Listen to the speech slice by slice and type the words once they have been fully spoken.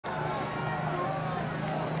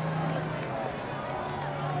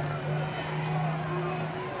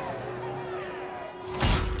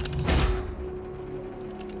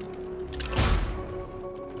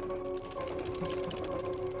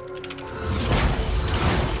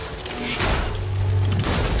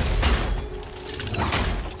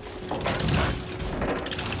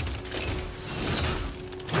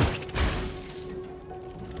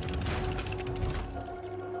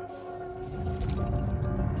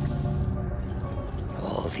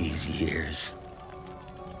these years.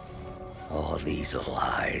 All these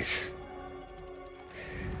lies.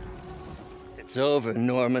 It's over,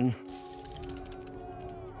 Norman.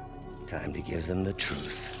 Time to give them the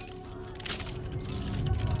truth.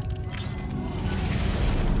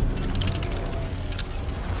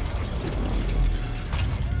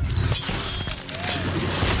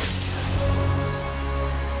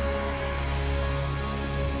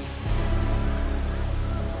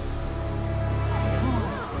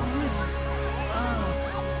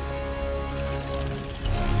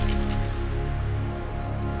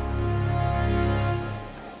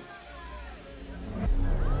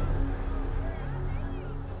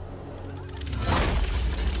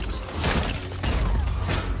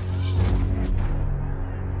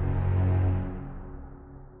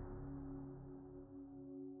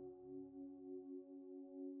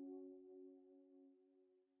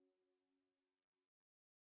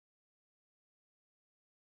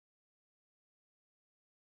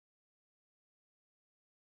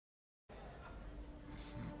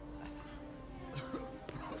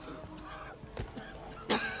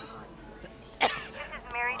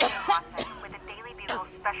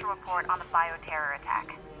 Special report on the bioterror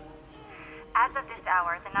attack. As of this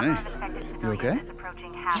hour, the number of infected civilians is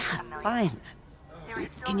approaching half a million. Fine. There is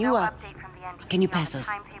still Can no you, update from the NDC can you on pass the us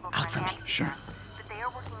timetable out for for me? an Sure. but they are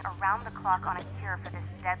working around the clock on a cure for this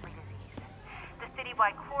deadly disease. The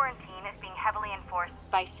citywide quarantine is being heavily enforced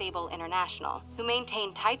by Sable International, who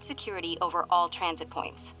maintain tight security over all transit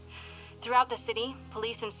points. Throughout the city,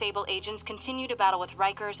 police and Sable agents continue to battle with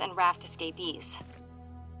Rikers and Raft escapees.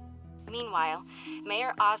 Meanwhile,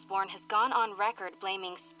 Mayor Osborn has gone on record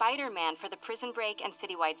blaming Spider-Man for the prison break and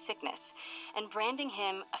citywide sickness, and branding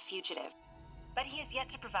him a fugitive. But he has yet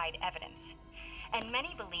to provide evidence. And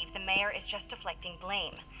many believe the mayor is just deflecting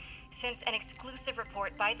blame, since an exclusive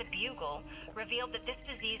report by the Bugle revealed that this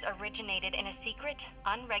disease originated in a secret,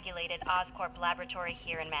 unregulated Oscorp laboratory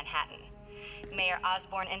here in Manhattan. Mayor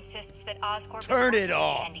Osborn insists that Oscorp Turn is it working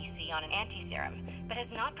off! with the NDC on an anti-serum, but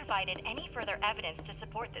has not provided any further evidence to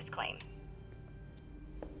support this claim.